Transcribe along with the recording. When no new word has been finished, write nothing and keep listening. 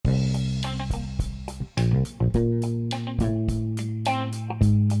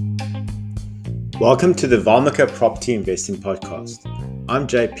Welcome to the Valmika Property Investing Podcast. I'm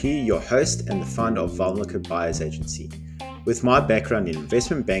JP, your host and the founder of Valmika Buyers Agency. With my background in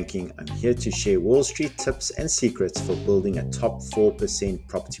investment banking, I'm here to share Wall Street tips and secrets for building a top 4%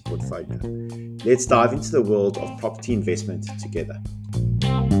 property portfolio. Let's dive into the world of property investment together.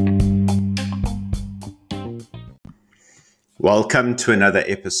 Welcome to another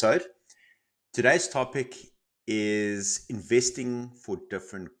episode. Today's topic is investing for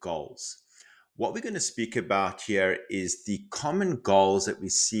different goals. What we're going to speak about here is the common goals that we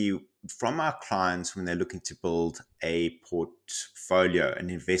see from our clients when they're looking to build a portfolio, an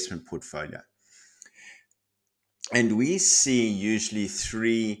investment portfolio. And we see usually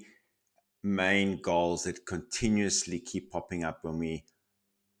three main goals that continuously keep popping up when we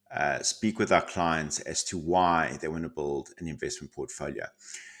speak with our clients as to why they want to build an investment portfolio.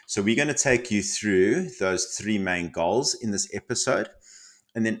 So we're going to take you through those three main goals in this episode.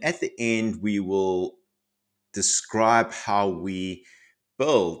 And then at the end, we will describe how we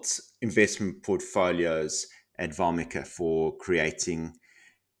build investment portfolios at Valmika for creating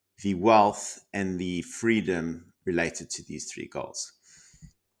the wealth and the freedom related to these three goals.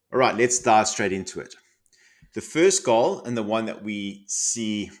 All right, let's dive straight into it. The first goal, and the one that we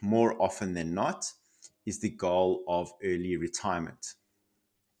see more often than not, is the goal of early retirement.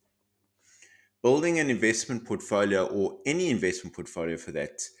 Building an investment portfolio, or any investment portfolio for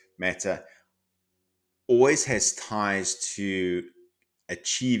that matter, always has ties to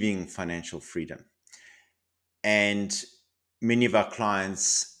achieving financial freedom. And many of our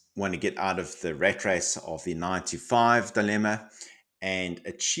clients want to get out of the rat race of the 9 to 5 dilemma and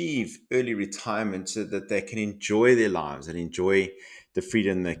achieve early retirement so that they can enjoy their lives and enjoy the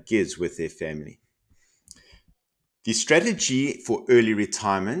freedom that gives with their family. The strategy for early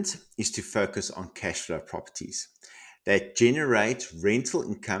retirement is to focus on cash flow properties that generate rental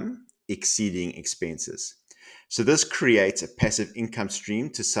income exceeding expenses. So this creates a passive income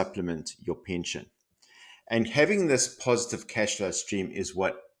stream to supplement your pension. And having this positive cash flow stream is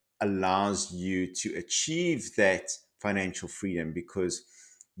what allows you to achieve that financial freedom, because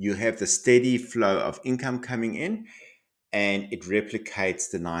you have the steady flow of income coming in and it replicates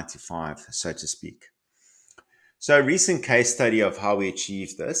the 9 to 5, so to speak. So a recent case study of how we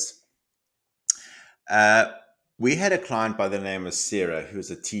achieved this. We had a client by the name of Sarah, who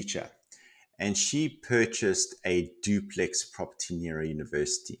was a teacher, and she purchased a duplex property near a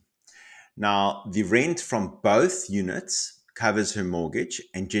university. Now, the rent from both units covers her mortgage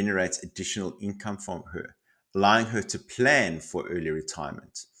and generates additional income from her, allowing her to plan for early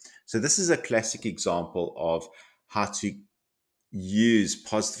retirement. So this is a classic example of how to use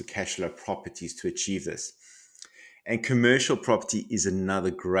positive cash flow properties to achieve this. And commercial property is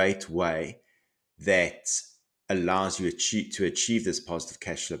another great way that allows you to achieve this positive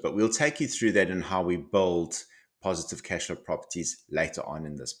cash flow. But we'll take you through that and how we build positive cash flow properties later on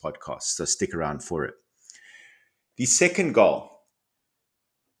in this podcast. So stick around for it. The second goal,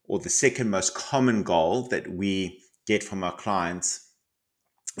 or the second most common goal that we get from our clients,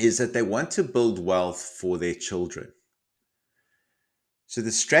 is that they want to build wealth for their children. So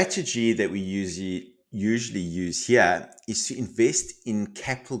the strategy that we usually use here is to invest in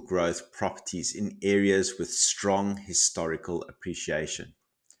capital growth properties in areas with strong historical appreciation.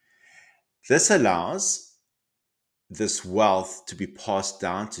 This allows this wealth to be passed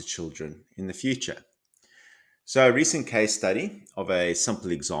down to children in the future. So a recent case study of a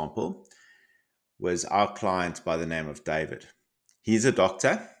simple example was our client by the name of David. He's a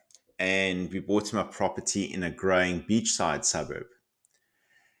doctor, and we bought him a property in a growing beachside suburb.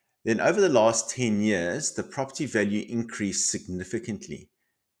 Then over the last 10 years, the property value increased significantly,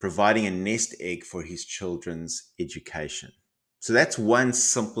 providing a nest egg for his children's education. So that's one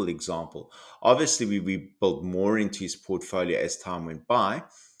simple example. Obviously, we built more into his portfolio as time went by,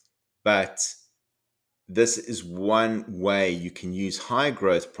 but this is one way you can use high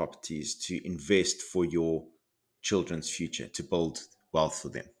growth properties to invest for your children's future, to build wealth for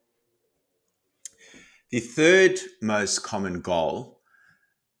them. The third most common goal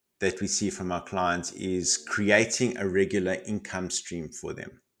that we see from our clients is creating a regular income stream for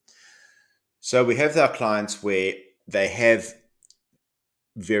them. So we have our clients where they have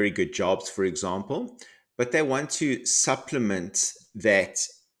very good jobs, for example, but they want to supplement that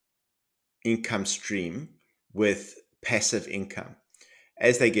income stream with passive income.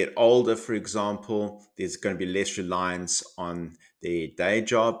 As they get older, for example, there's going to be less reliance on their day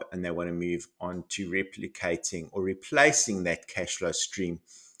job, and they want to move on to replicating or replacing that cash flow stream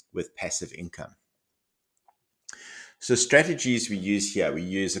with passive income. So strategies we use here, we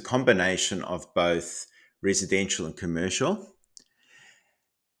use a combination of both residential and commercial,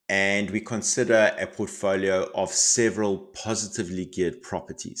 and we consider a portfolio of several positively geared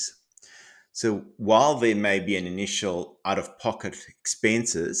properties. So while there may be an initial out-of-pocket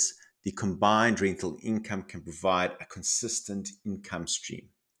expenses, the combined rental income can provide a consistent income stream.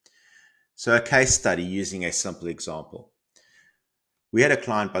 So a case study using a simple example. We had a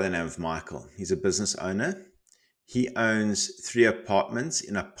client by the name of Michael. He's a business owner. He owns 3 apartments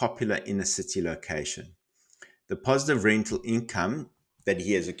in a popular inner city location. The positive rental income that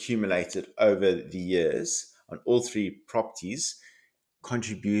he has accumulated over the years on all 3 properties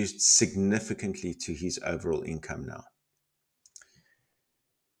contributes significantly to his overall income now.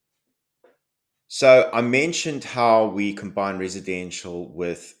 So I mentioned how we combine residential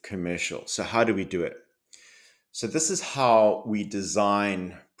with commercial. So how do we do it? So this is how we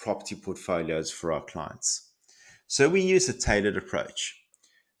design property portfolios for our clients. So we use a tailored approach.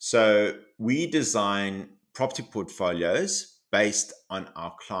 So we design property portfolios based on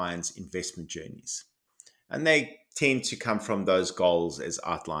our clients' investment journeys. And they tend to come from those goals as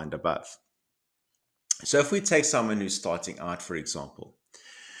outlined above. So if we take someone who's starting out, for example,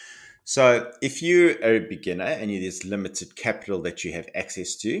 so if you're a beginner and there's limited capital that you have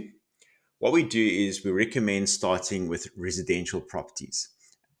access to, what we do is we recommend starting with residential properties.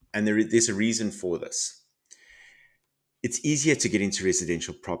 And there's a reason for this. It's easier to get into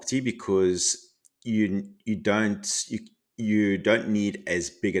residential property because you don't need as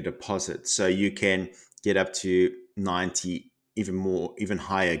big a deposit. So you can get up to 90, even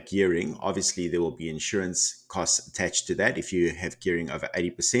higher gearing. Obviously, there will be insurance costs attached to that if you have gearing over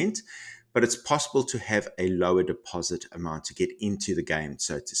 80%, but it's possible to have a lower deposit amount to get into the game,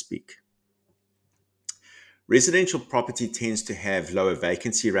 so to speak. Residential property tends to have lower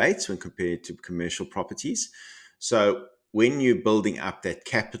vacancy rates when compared to commercial properties. So when you're building up that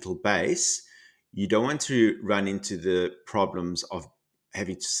capital base, you don't want to run into the problems of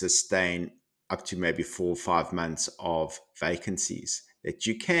having to sustain up to maybe 4 or 5 months of vacancies that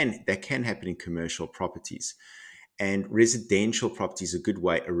can happen in commercial properties. And residential property is a good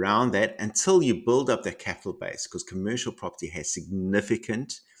way around that until you build up that capital base, because commercial property has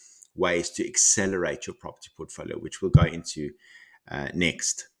significant ways to accelerate your property portfolio, which we'll go into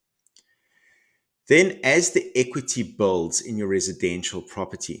next. Then as the equity builds in your residential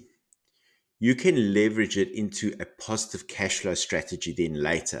property, you can leverage it into a positive cash flow strategy then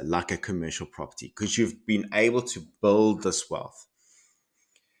later, like a commercial property, because you've been able to build this wealth.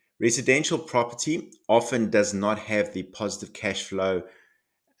 Residential property often does not have the positive cash flow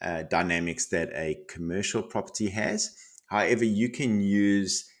dynamics that a commercial property has. However, you can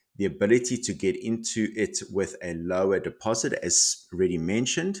use the ability to get into it with a lower deposit, as already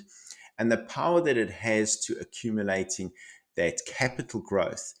mentioned, and the power that it has to accumulating that capital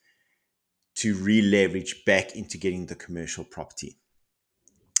growth to re-leverage back into getting the commercial property.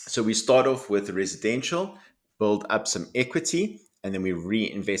 So we start off with the residential, build up some equity, and then we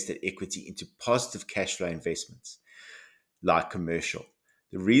reinvest that equity into positive cash flow investments like commercial.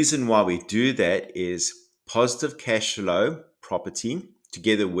 The reason why we do that is positive cash flow property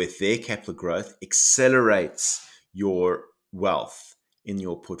together with their capital growth accelerates your wealth in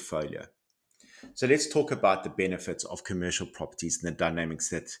your portfolio. So let's talk about the benefits of commercial properties and the dynamics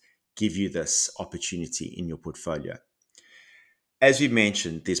that give you this opportunity in your portfolio. As we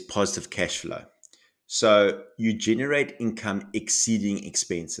mentioned, there's positive cash flow. So you generate income exceeding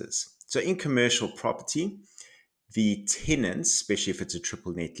expenses. So in commercial property, the tenants, especially if it's a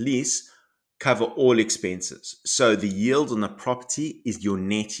triple net lease, cover all expenses. So the yield on the property is your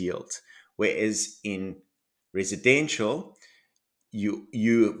net yield. Whereas in residential,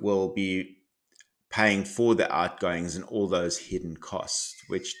 you will be paying for the outgoings and all those hidden costs,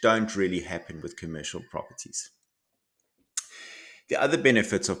 which don't really happen with commercial properties. The other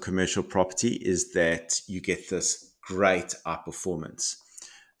benefits of commercial property is that you get this great outperformance.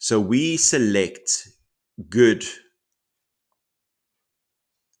 So we select good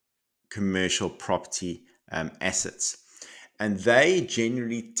commercial property assets, and they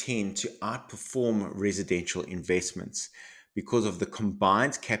generally tend to outperform residential investments because of the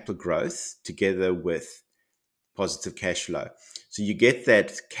combined capital growth together with positive cash flow. So you get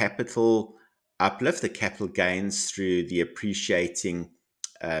that capital uplift, the capital gains through the appreciating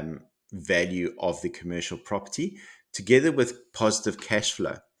value of the commercial property together with positive cash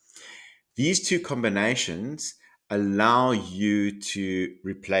flow. These two combinations allow you to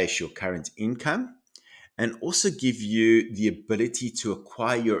replace your current income and also give you the ability to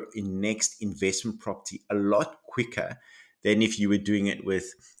acquire your next investment property a lot quicker than if you were doing it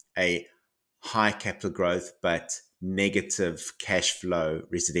with a high capital growth but negative cash flow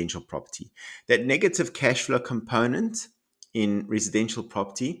residential property. That negative cash flow component in residential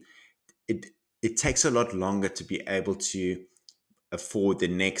property, it takes a lot longer to be able to afford the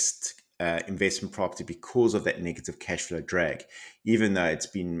next investment property because of that negative cash flow drag, even though it's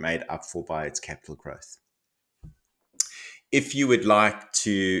been made up for by its capital growth. If you would like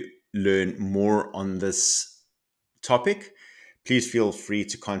to learn more on this topic, please feel free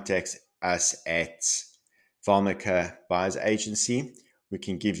to contact us at Valmika Buyers Agency. We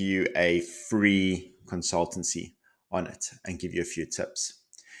can give you a free consultancy on it and give you a few tips.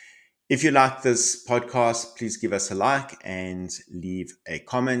 If you like this podcast, please give us a like and leave a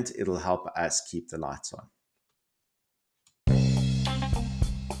comment. It'll help us keep the lights on.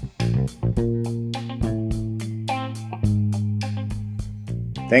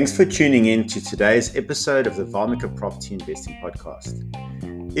 Thanks for tuning in to today's episode of the Valmika Property Investing Podcast.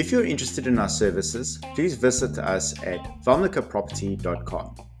 If you're interested in our services, please visit us at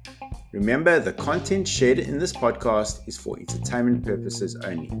valmikaproperty.com. Remember, the content shared in this podcast is for entertainment purposes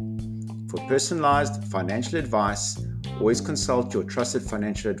only. For personalized financial advice, always consult your trusted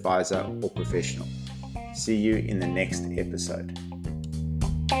financial advisor or professional. See you in the next episode.